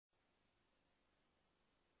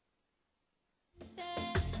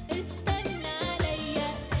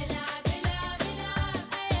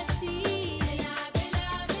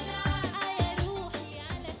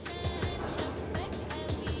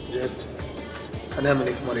هنعمل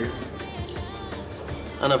ايه في ماريا؟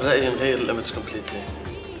 انا برايي نغير الايمج كومبليتلي،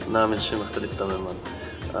 نعمل شيء مختلف تماما.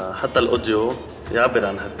 حتى الاوديو يعبر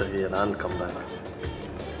عن هالتغيير، عن الكمباك.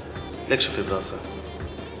 ليك شو في براسك؟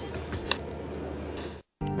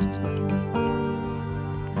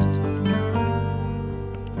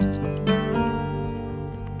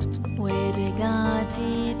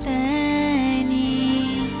 ورجعتي تاني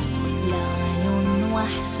لعيون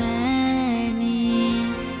وحشاني،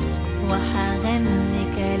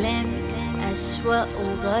 وحغني كلام أشواق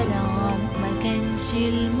وغرام، ما كانش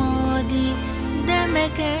الماضي ده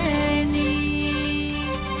مكاني.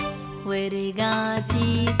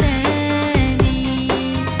 ورجعتي تاني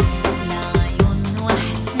لعيون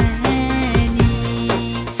وحشاني،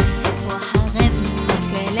 وحغني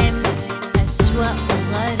كلام أشواق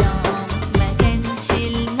وغرام، ما كانش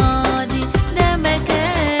الماضي ده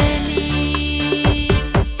مكاني.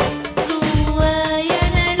 جوايا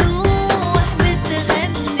أنا روح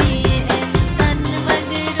بتغني، إنسان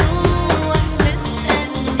مجروح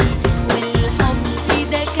مستني، والحب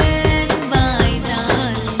ده كان بعيد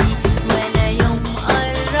عني، ولا يوم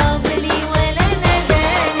قرب لي ولا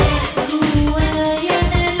نداني. جوايا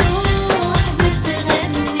أنا روح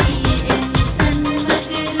بتغني، إنسان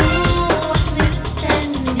مجروح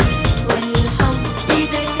مستني، والحب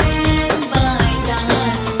ده كان بعيد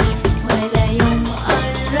عني، ولا يوم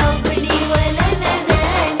قرب لي ولا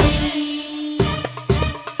نداني.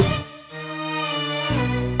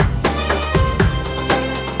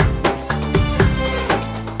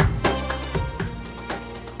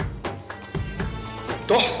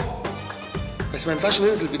 تحفه، بس ما ينفعش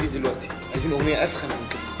ننزل جديد دلوقتي، عايزين اغنيه اسخن من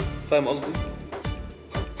كده، فاهم قصدي؟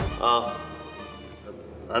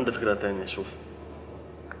 عندي فكره تانية. شوف،